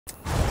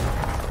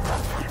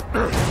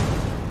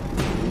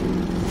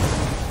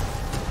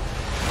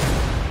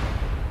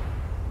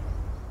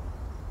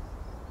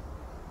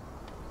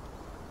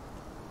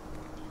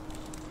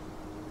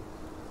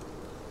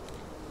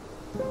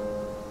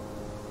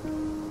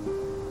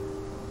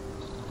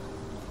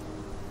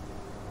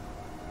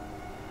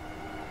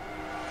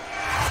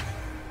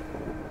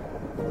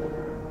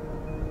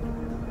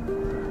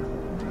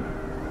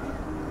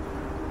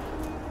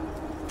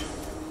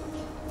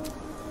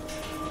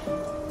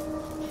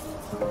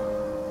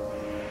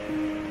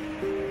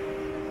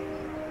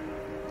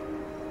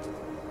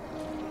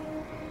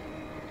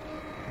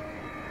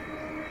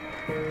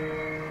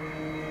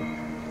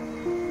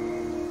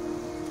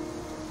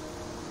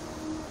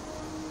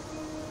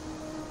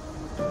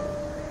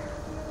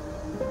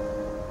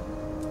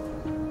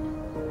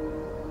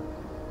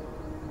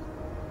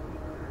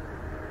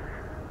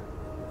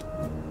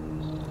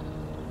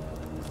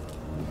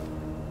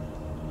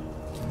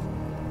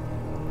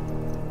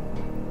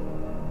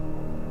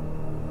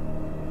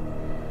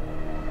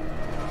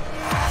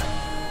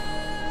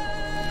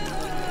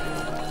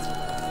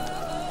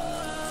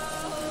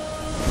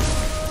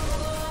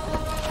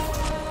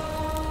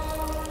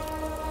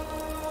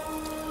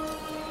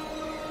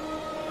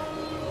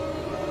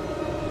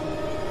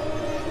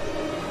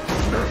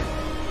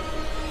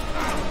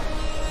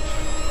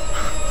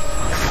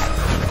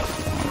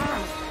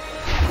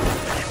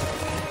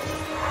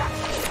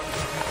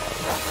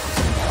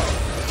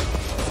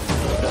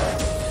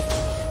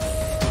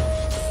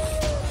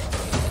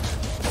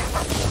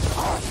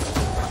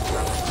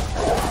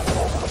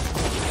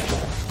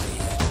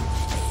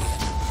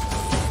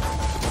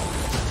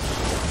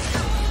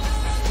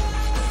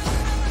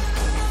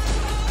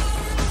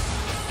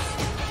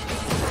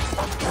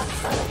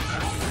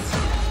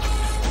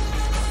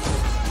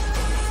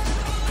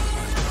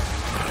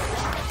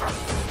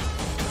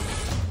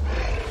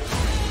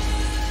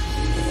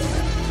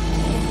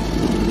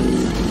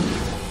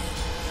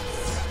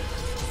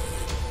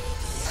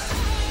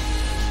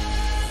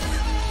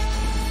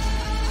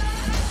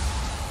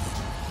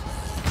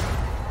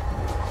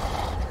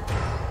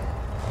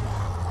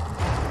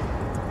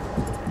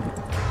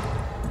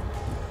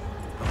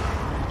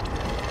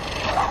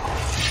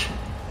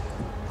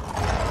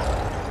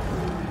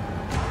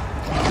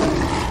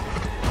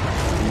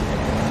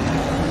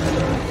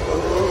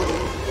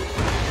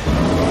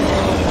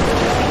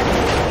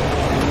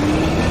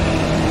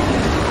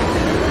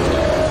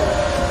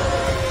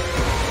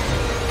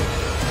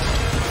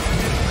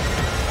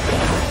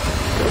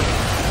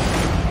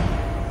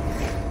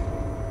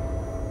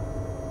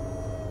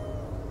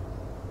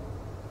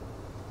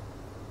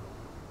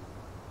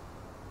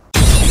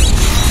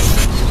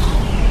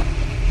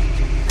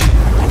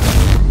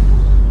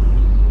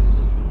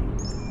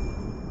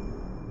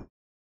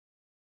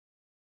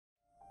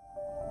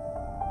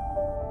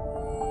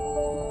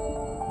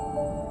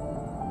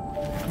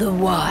The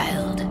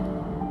Wild.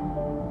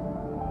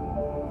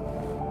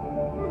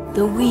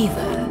 The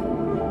Weaver.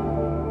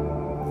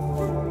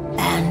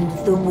 And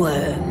the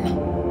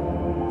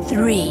Wyrm.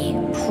 3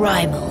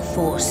 primal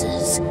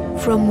forces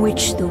from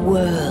which the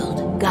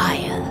world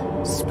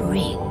Gaia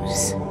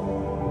springs.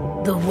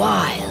 The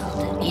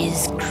Wild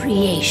is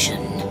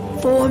creation,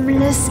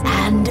 formless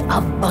and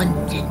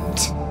abundant.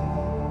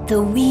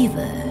 The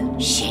Weaver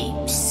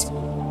shapes,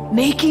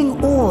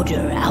 making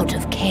order out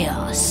of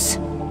chaos.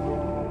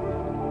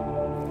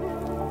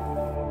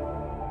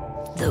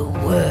 The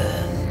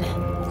Wyrm,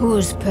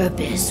 whose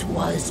purpose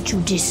was to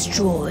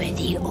destroy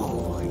the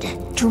old,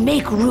 to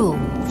make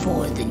room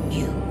for the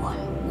new,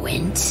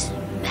 went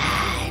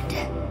mad.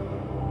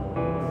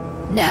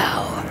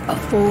 Now, a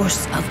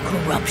force of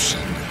corruption,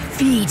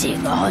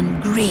 feeding on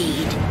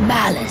greed,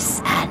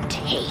 malice, and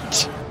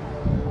hate.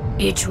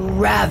 It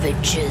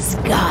ravages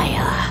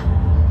Gaia.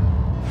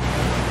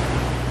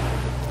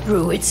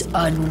 Through its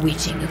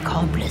unwitting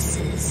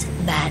accomplices,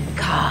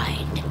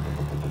 mankind,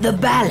 the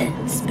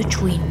balance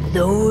between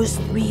those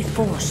 3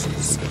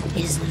 forces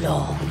is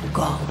long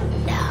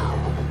gone now.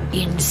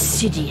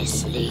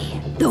 Insidiously,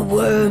 the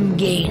Wyrm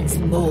gains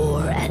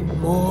more and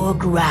more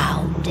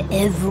ground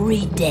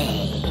every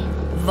day,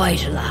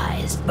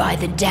 vitalized by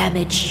the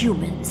damage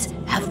humans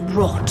have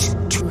brought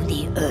to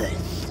the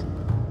Earth.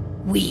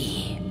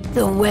 We,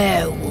 the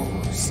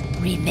werewolves,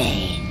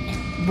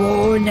 remain,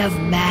 born of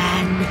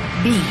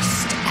man,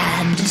 beast,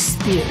 and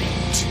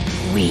spirit.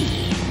 We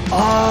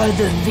are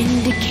the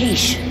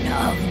vindication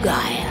of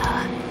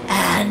Gaia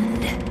and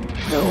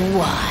the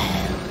Wild.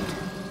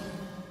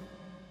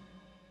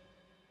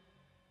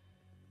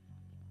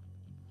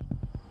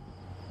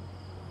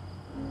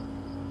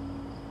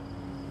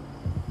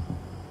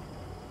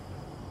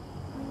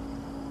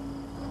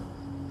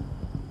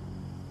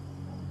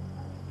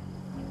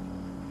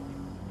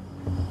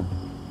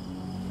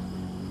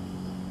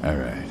 All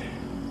right.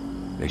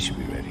 They should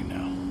be ready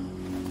now.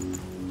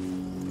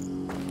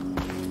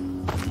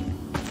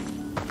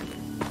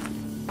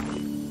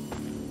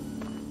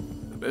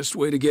 The best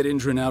way to get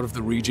Endron out of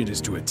the region is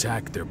to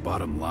attack their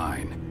bottom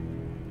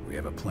line. We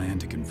have a plan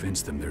to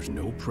convince them there's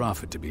no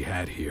profit to be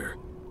had here.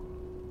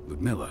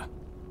 Ludmilla,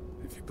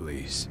 if you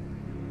please.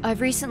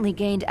 I've recently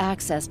gained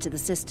access to the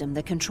system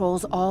that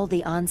controls all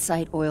the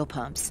on-site oil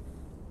pumps.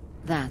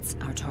 That's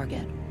our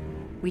target.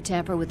 We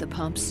tamper with the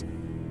pumps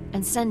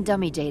and send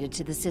dummy data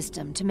to the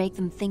system to make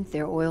them think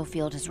their oil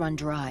field has run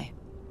dry.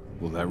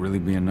 Will that really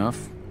be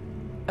enough?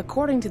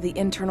 According to the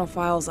internal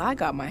files I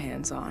got my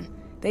hands on,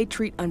 they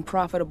treat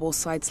unprofitable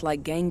sites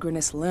like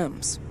gangrenous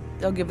limbs.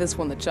 They'll give this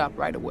one the chop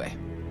right away.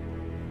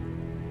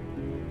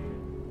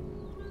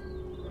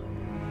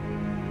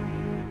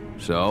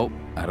 So,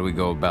 how do we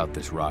go about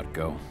this,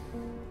 Rodko?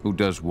 Who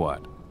does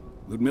what?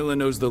 Ludmilla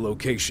knows the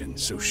location,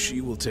 so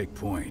she will take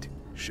point.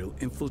 She'll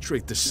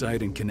infiltrate the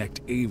site and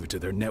connect Ava to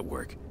their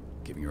network,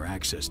 giving her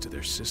access to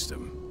their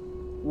system.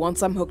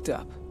 Once I'm hooked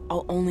up,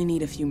 I'll only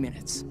need a few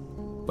minutes.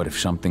 But if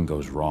something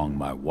goes wrong,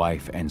 my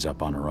wife ends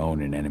up on her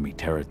own in enemy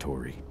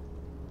territory.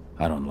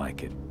 I don't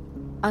like it.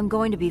 I'm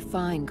going to be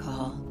fine,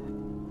 Cahal.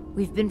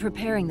 We've been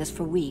preparing this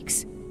for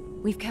weeks.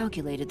 We've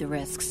calculated the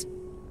risks.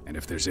 And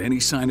if there's any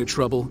sign of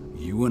trouble,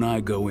 you and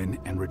I go in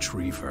and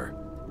retrieve her.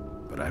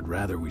 But I'd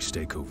rather we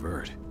stay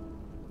covert.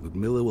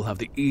 Ludmilla will have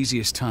the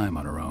easiest time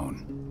on her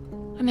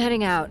own. I'm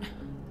heading out.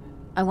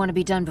 I want to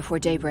be done before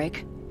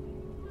daybreak.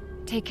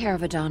 Take care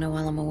of Adana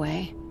while I'm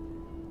away.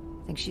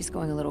 I think she's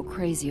going a little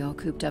crazy all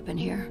cooped up in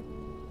here.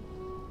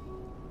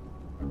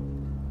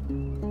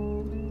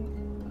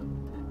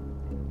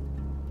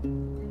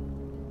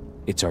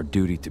 It's our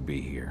duty to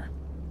be here.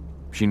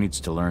 She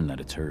needs to learn that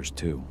it's hers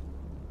too.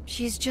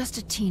 She's just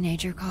a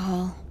teenager,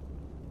 Cahal.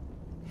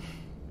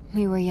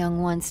 We were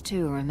young once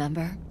too,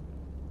 remember?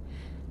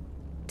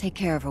 Take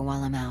care of her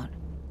while I'm out.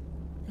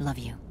 Love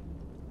you.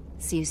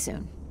 See you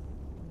soon.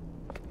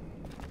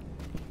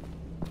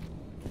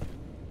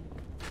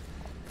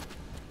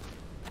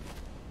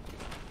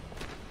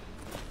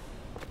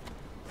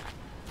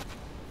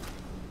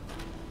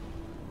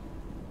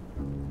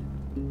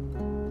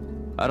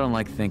 I don't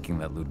like thinking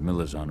that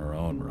Ludmilla's on her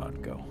own,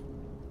 Rodko.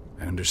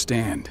 I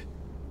understand.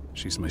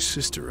 She's my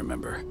sister,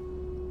 remember?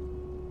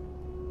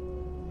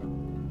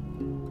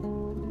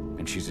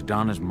 And she's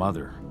Adana's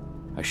mother.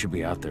 I should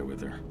be out there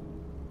with her.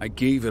 I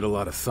gave it a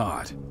lot of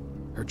thought.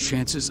 Her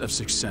chances of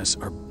success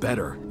are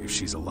better if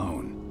she's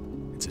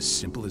alone. It's as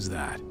simple as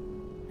that.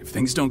 If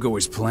things don't go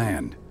as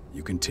planned,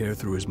 you can tear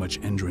through as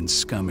much Endron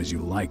scum as you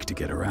like to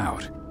get her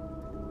out.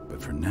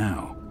 But for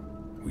now,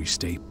 we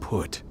stay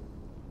put.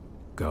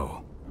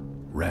 Go.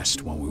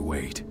 Rest while we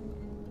wait.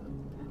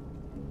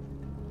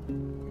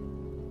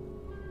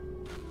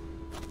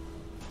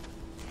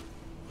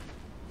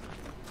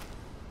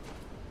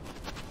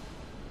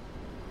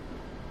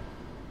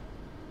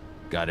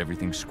 Got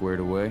everything squared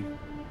away?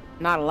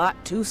 Not a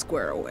lot to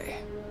square away.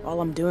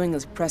 All I'm doing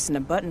is pressing a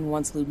button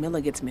once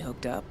Ludmilla gets me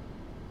hooked up.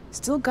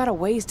 Still got a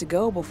ways to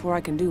go before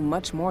I can do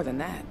much more than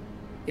that.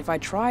 If I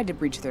tried to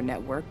breach their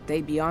network,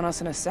 they'd be on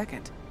us in a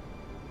second.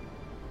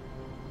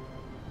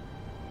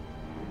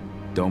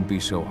 Don't be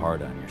so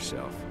hard on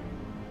yourself.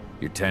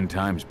 You're 10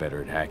 times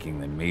better at hacking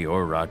than me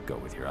or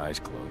Rodko with your eyes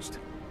closed.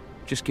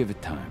 Just give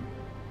it time.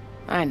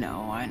 I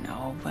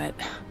know, but...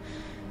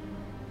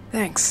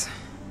 Thanks.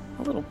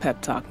 A little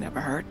pep talk never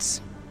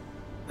hurts.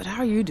 But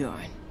how are you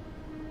doing?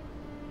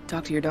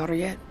 Talk to your daughter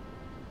yet?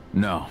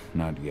 No,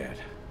 not yet.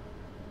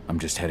 I'm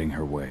just heading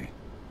her way.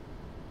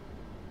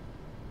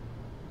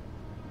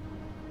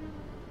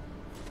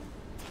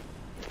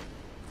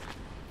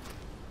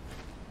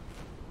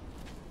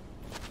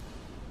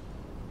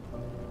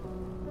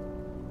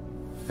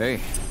 Hey,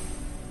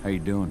 how you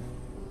doing?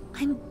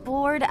 I'm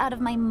bored out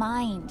of my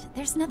mind.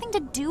 There's nothing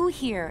to do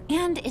here,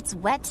 and it's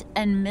wet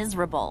and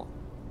miserable.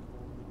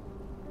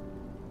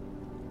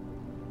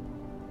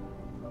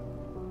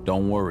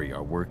 Don't worry,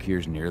 our work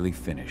here's nearly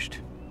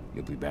finished.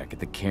 You'll be back at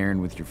the cairn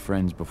with your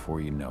friends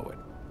before you know it.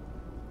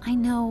 I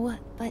know,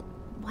 but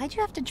why'd you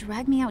have to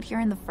drag me out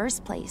here in the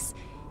first place?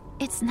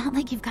 It's not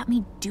like you've got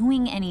me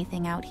doing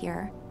anything out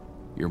here.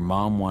 Your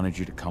mom wanted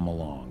you to come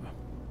along,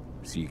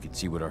 so you could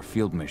see what our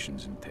field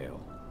missions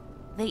entail.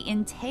 They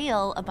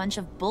entail a bunch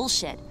of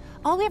bullshit.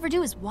 All we ever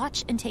do is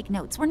watch and take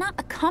notes. We're not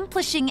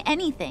accomplishing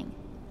anything.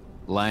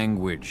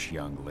 Language,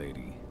 young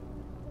lady.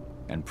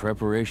 And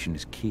preparation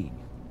is key.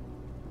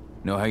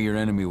 Know how your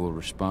enemy will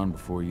respond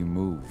before you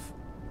move.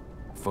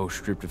 A foe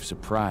stripped of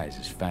surprise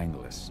is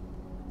fangless.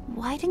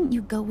 Why didn't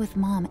you go with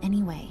Mom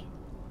anyway?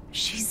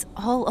 She's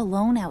all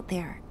alone out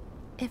there.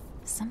 If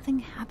something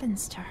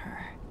happens to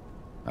her...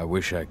 I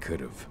wish I could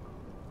have.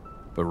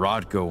 But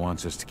Rodko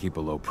wants us to keep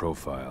a low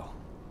profile.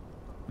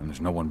 And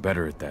there's no one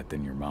better at that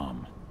than your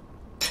mom.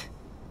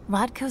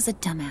 Rodko's a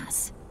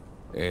dumbass.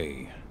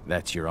 Hey,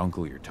 that's your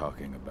uncle you're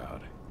talking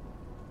about.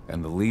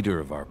 And the leader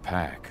of our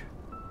pack.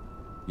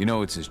 You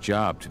know it's his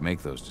job to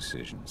make those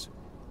decisions.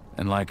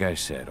 And like I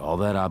said, all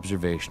that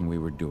observation we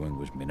were doing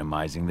was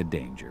minimizing the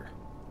danger.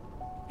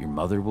 Your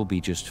mother will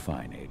be just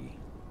fine, Adie.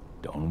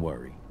 Don't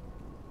worry.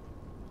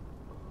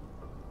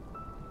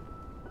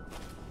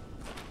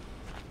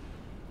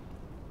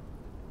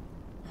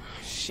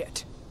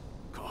 Shit.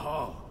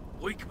 Cahal,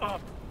 wake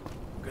up!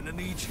 I'm gonna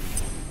need you.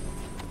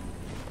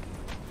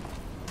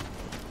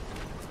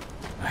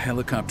 I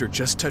helicopter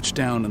just touched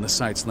down on the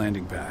site's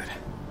landing pad.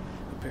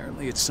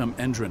 Apparently it's some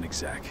Endron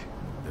exec.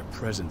 Their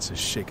presence is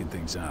shaking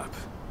things up.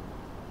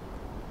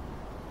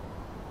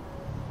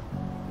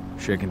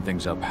 Shaking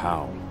things up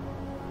how?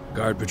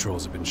 Guard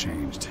patrols have been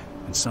changed,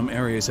 and some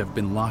areas have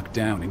been locked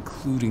down,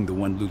 including the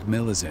one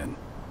Ludmilla's in.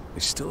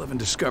 They still haven't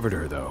discovered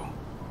her, though.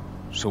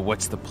 So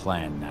what's the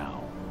plan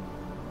now?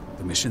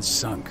 The mission's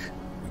sunk.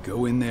 We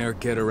go in there,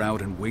 get her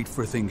out, and wait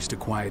for things to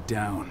quiet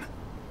down.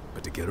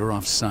 But to get her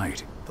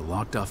off-site, the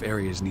locked-off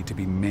areas need to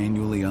be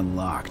manually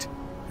unlocked,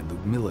 and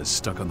Ludmilla's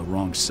stuck on the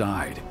wrong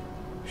side.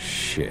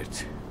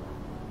 Shit.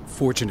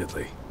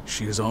 Fortunately,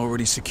 she has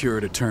already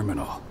secured a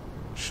terminal.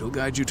 She'll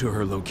guide you to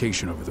her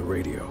location over the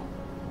radio.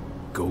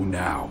 Go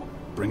now.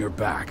 Bring her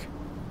back.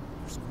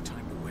 There's no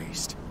time to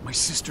waste. My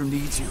sister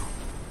needs you.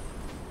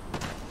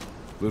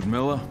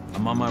 Ludmilla,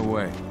 I'm on my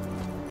way.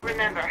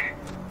 Remember,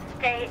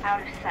 stay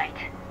out of sight.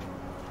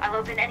 I'll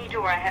open any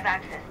door I have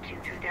access to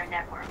through their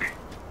network.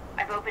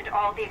 I've opened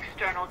all the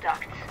external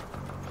ducts.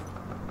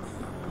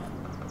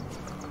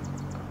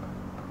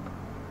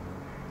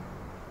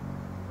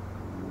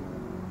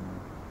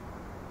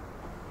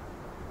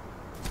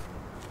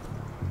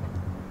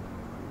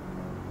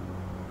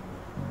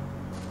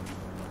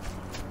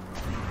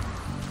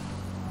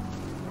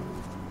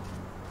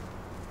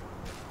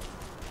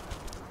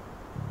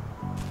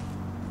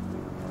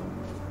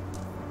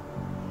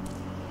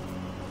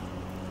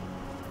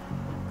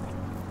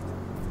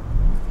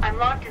 I'm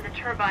locked in the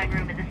turbine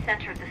room in the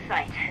center of the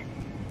site.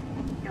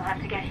 You'll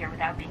have to get here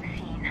without being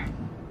seen.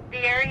 The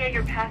area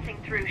you're passing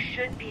through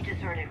should be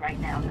deserted right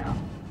now, though.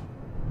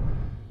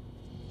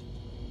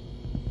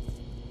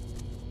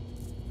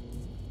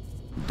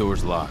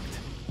 Door's locked.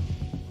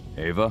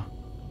 Ava?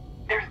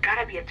 There's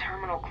gotta be a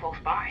terminal close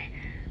by.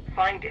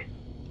 Find it.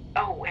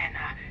 Oh, and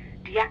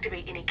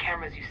deactivate any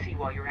cameras you see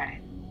while you're at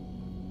it.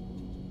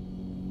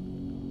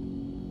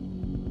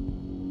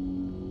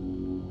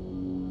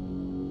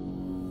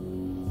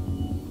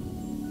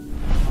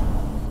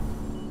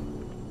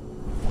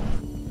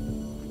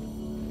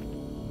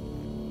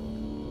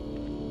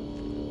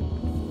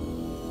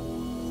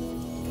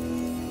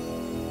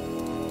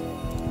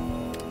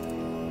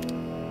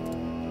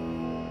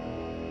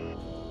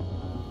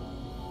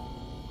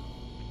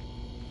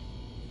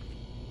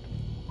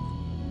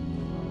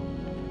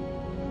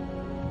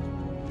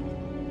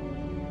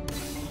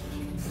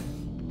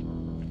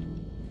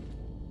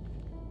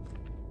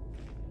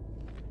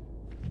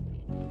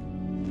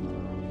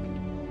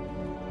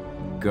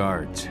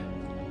 Guards.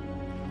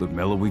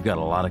 Ludmilla, we've got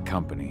a lot of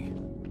company.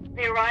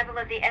 The arrival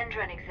of the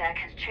Endron exec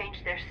has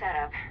changed their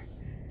setup.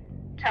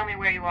 Tell me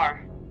where you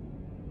are.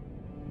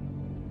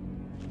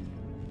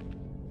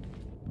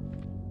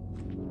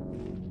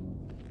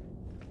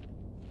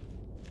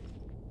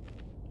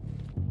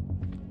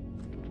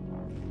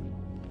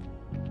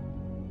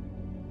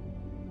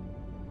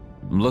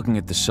 I'm looking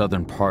at the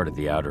southern part of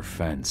the outer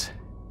fence.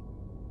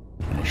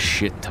 And a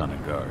shit ton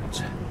of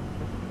guards.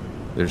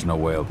 There's no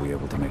way I'll be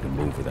able to make a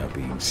move without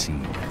being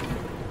seen.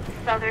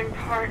 Southern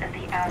part of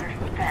the outer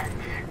fence.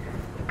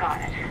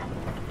 Got it.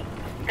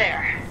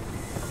 There.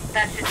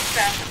 That should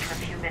distract them for a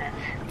few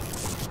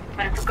minutes.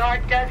 But if a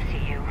guard does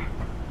see you...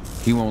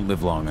 He won't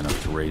live long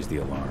enough to raise the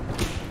alarm.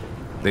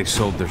 They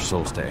sold their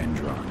souls to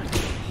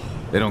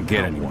Endron. They don't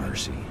get any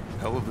mercy.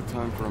 Hell of a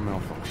time for a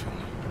malfunction.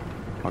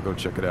 I'll go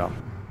check it out.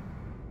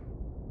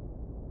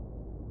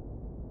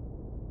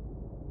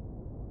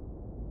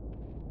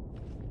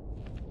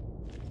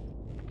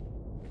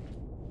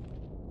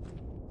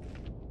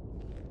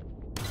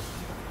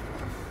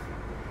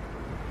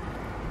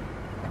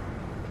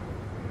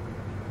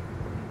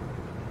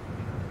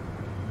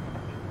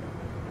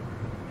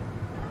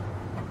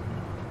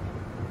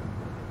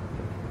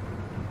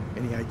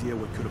 Any idea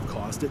what could have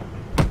caused it?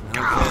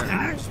 Not there.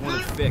 I just want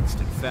it fixed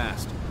and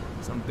fast.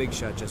 Some big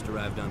shot just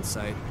arrived on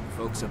site.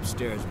 Folks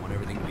upstairs want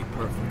everything to be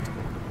perfect.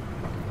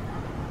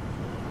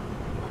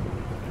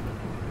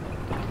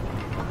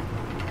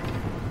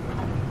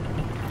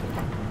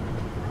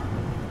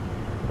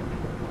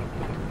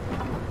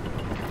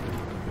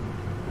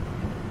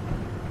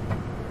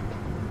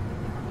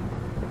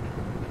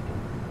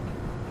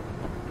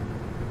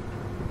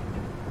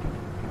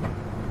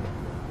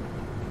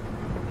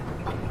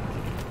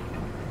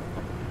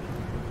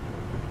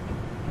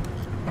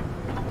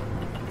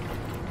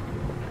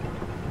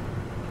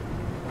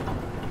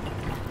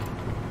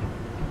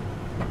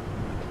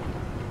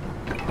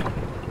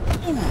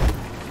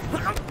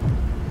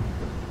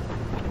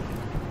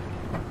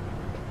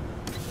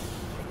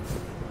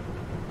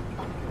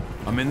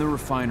 I'm in the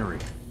refinery.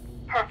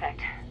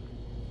 Perfect.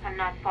 I'm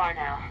not far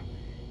now.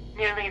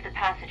 Nearly at the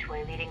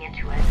passageway leading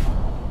into it.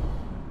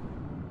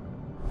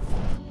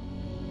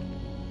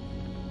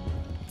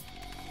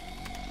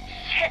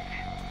 Shit!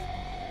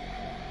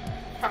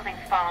 Something's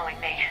following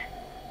me.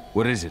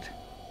 What is it?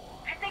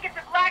 I think it's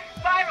a black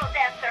spiral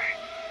dancer.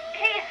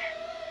 He's...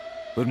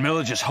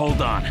 Ludmilla, just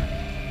hold on.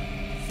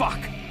 Fuck.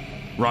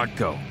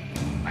 Rodko.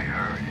 I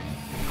heard.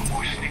 No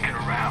more sneaking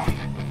around.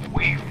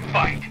 We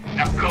fight.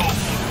 Now go.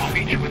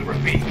 speech with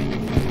Rafik.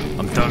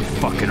 I'm done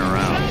fucking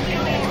around.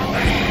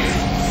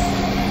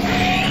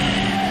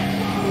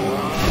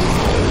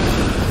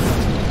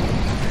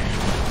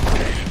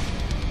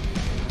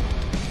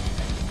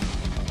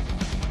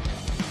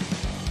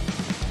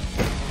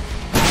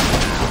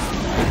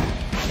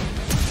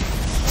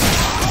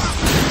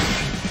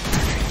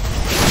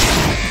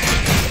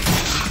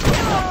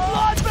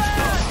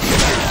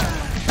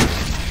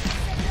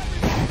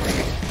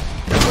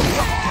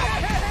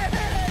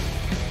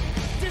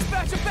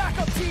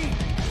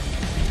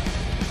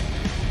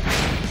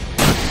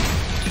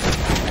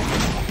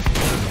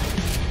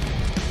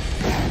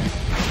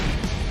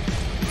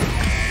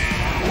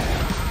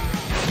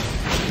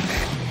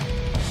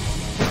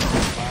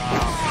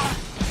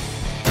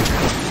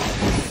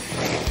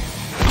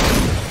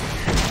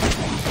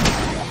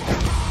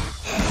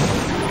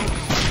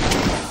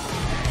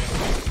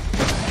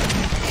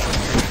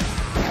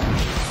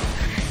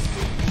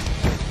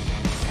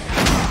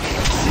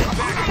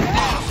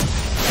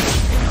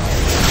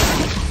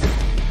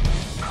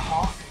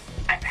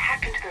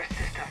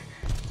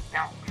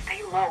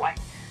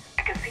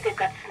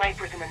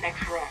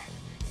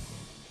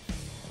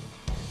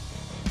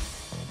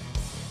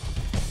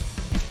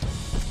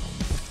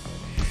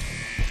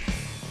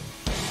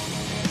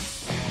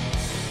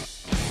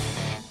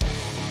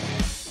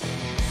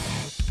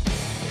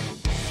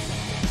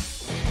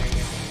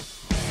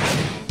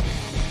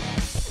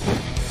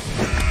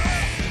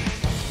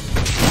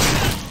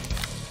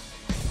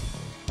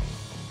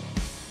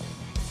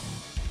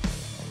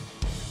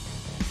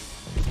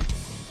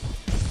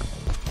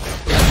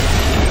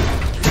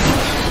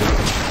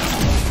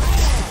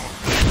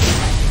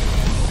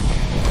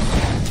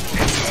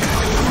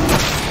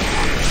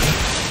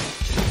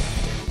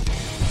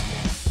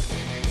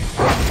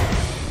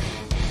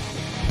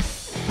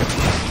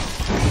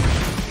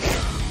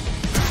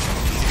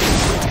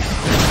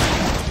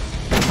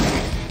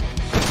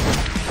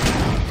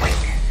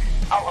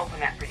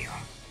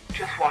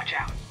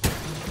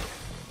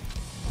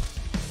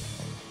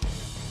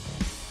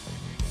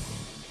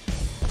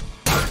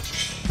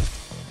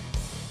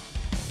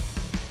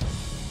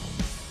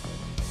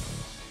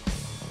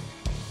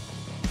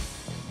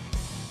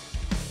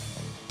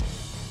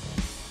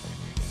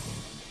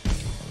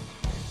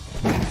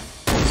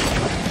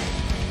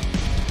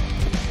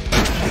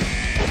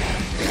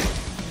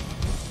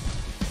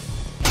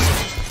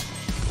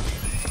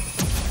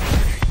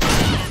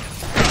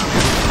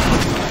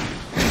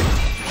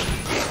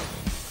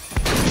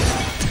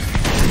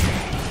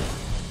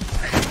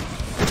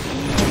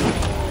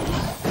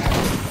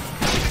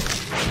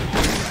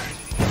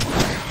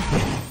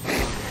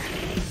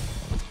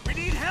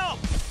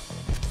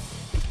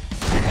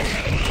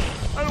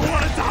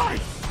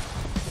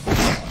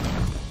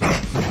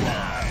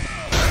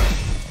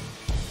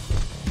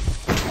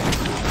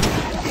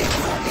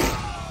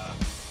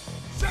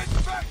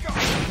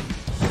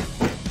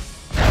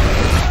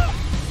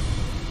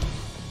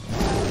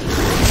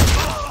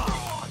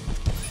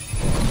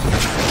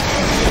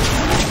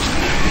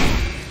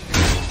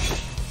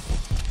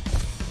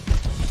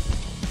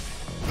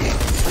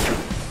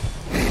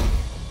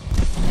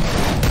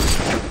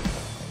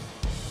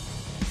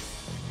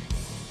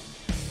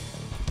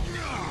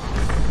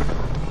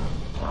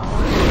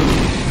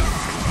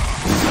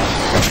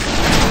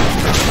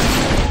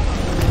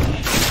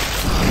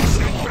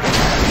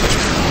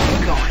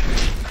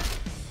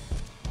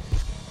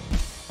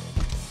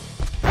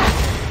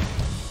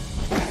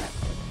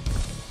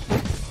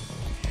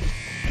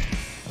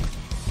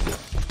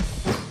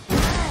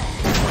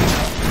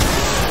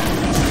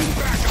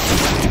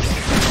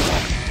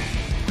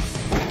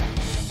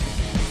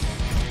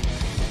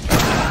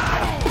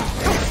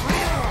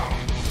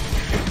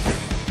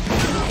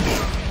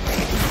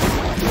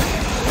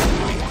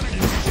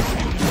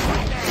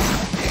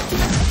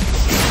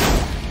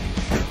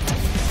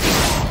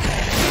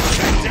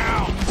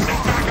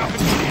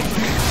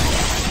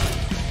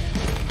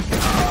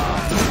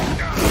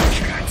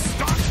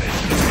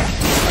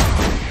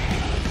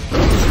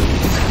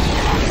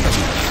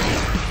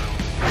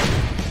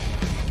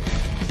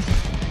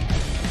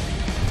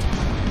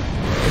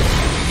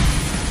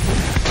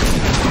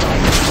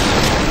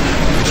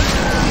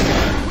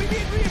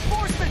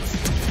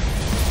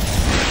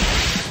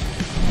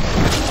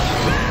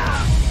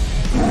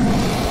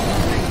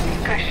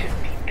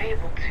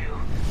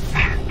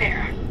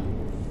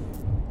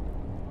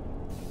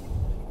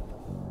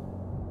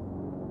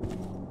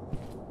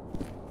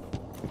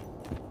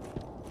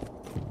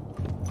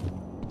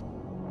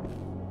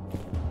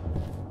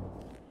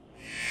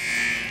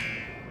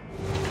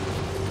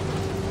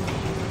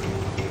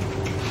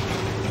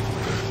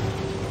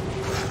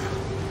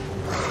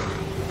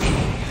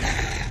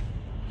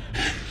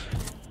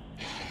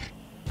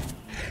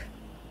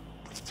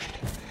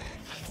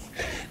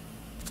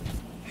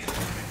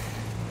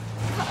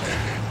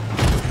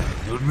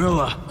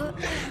 Milla.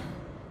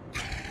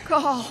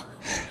 Cahal.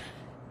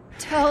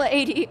 Tell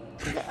 80.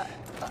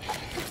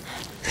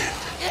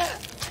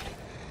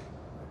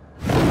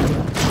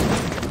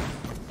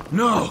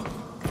 No!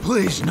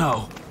 Please,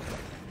 no.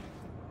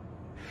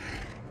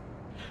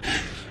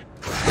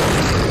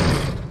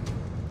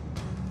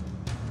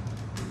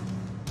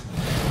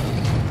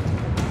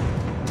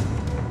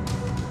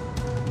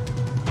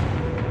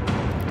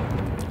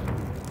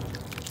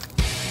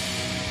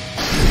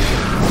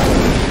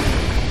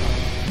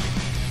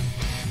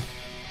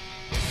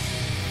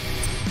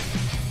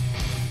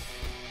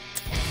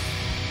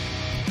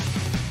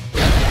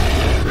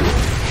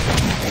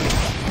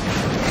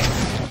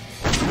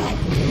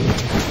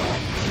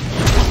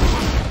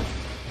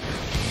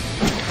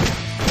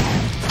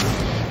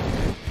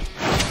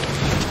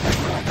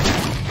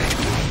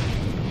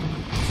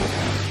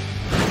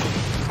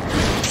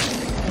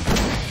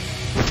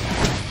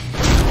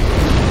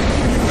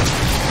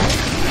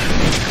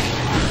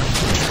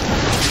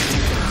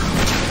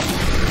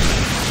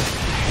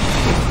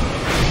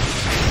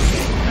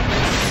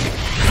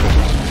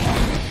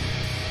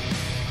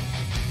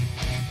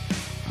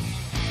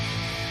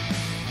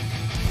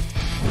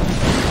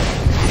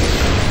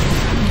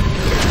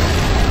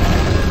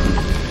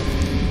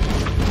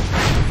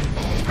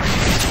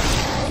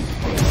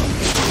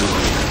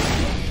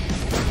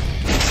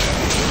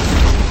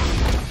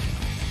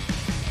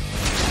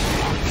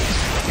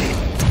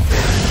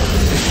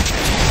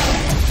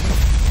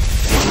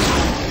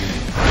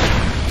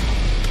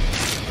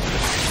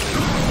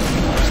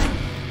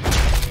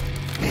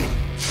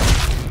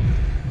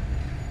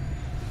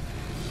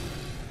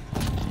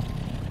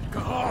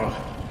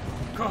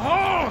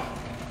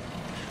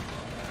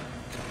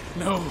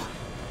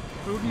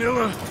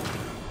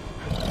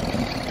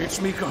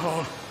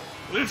 Cahal,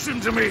 listen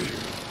to me!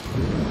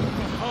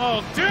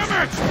 Cahal, damn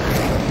it!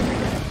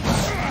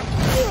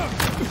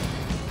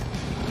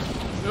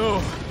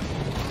 No.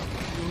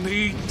 You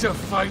need to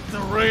fight the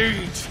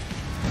rage.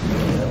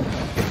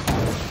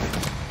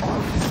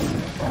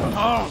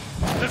 Cahal,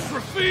 that's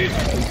Rafik!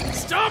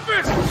 Stop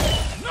it!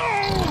 No!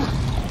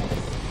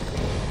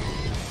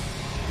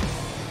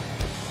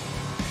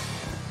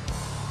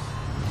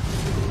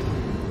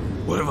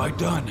 What have I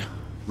done?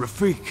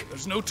 Rafik!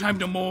 There's no time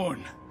to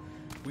mourn.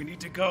 We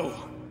need to go.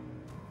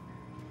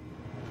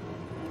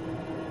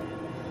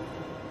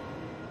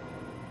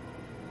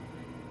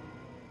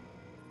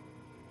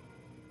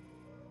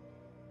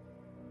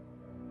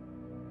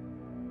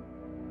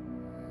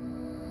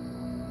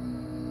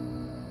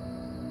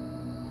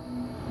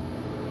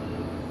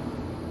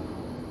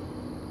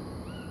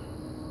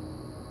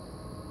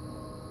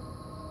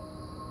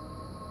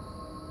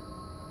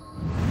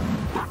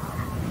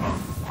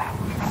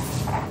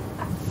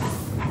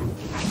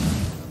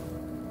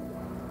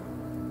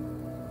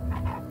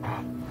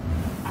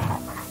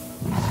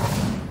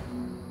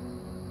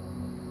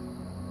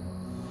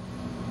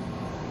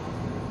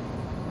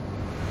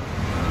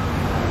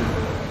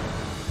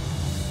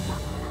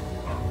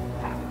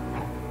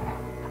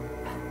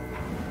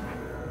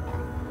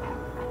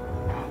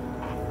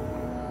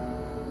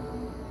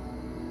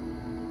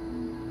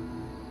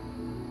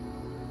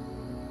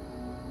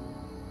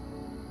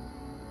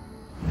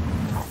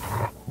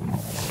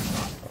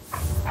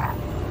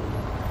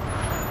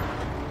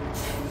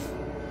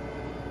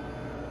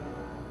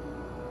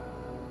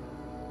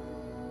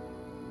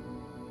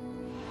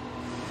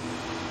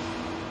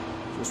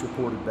 Just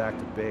reported back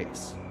to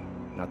base.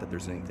 Not that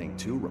there's anything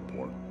to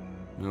report.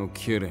 No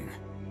kidding.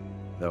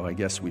 Though I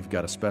guess we've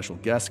got a special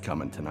guest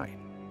coming tonight.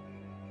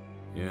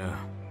 Yeah,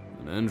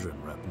 an Endron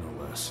rep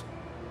no less.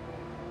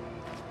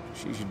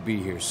 She should be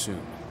here soon.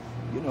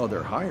 You know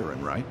they're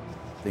hiring, right?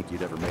 Think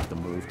you'd ever make the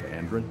move to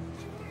Endron?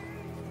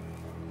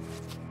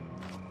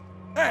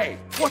 Hey!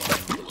 What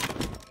the...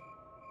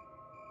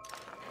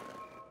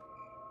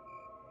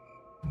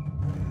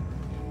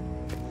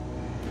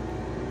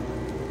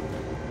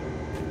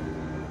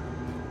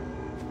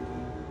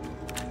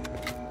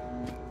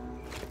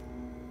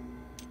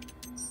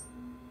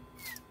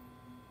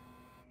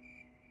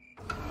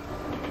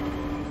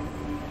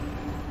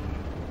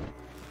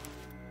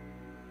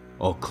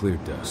 All clear,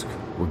 Dusk.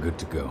 We're good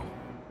to go.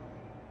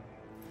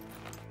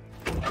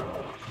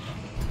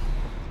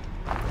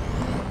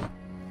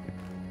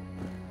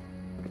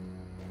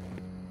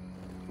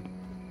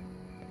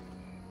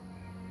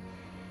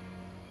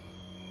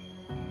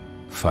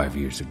 "5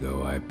 years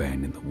ago, I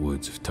abandoned the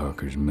woods of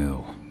Tarker's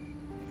Mill.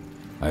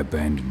 I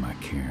abandoned my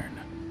cairn.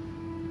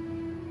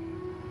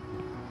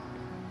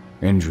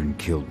 Endron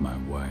killed my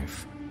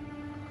wife.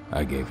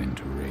 I gave in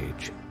to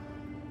rage.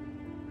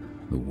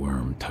 The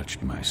Wyrm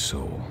touched my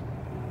soul.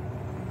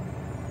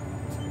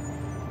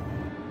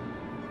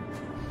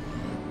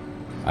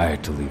 I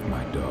had to leave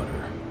my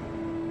daughter.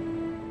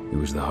 It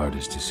was the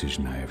hardest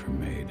decision I ever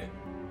made.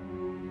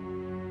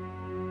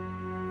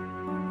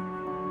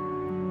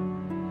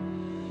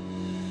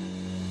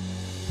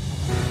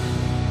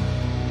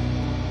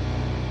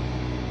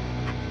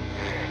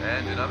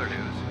 And in other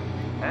news,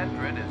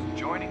 Endron is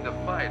joining the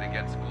fight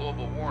against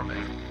global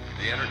warming.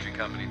 The energy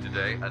company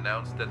today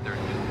announced that their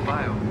new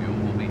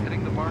biofuel will be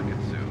hitting the market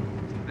soon.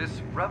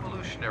 This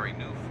revolutionary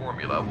new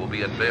formula will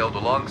be unveiled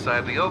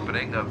alongside the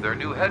opening of their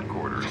new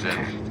headquarters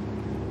in...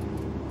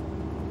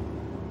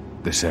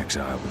 This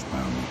exile was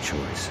my only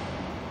choice.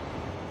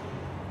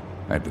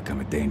 I'd become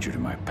a danger to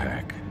my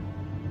pack.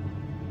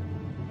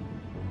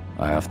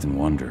 I often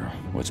wonder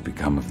what's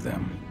become of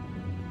them.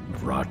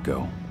 Of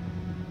Rotko,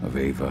 of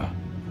Ava,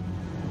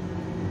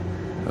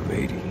 of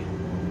 80.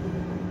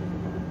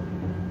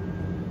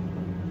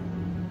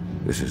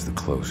 This is the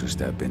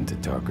closest I've been to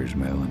Tarker's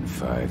Mill in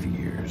 5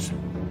 years.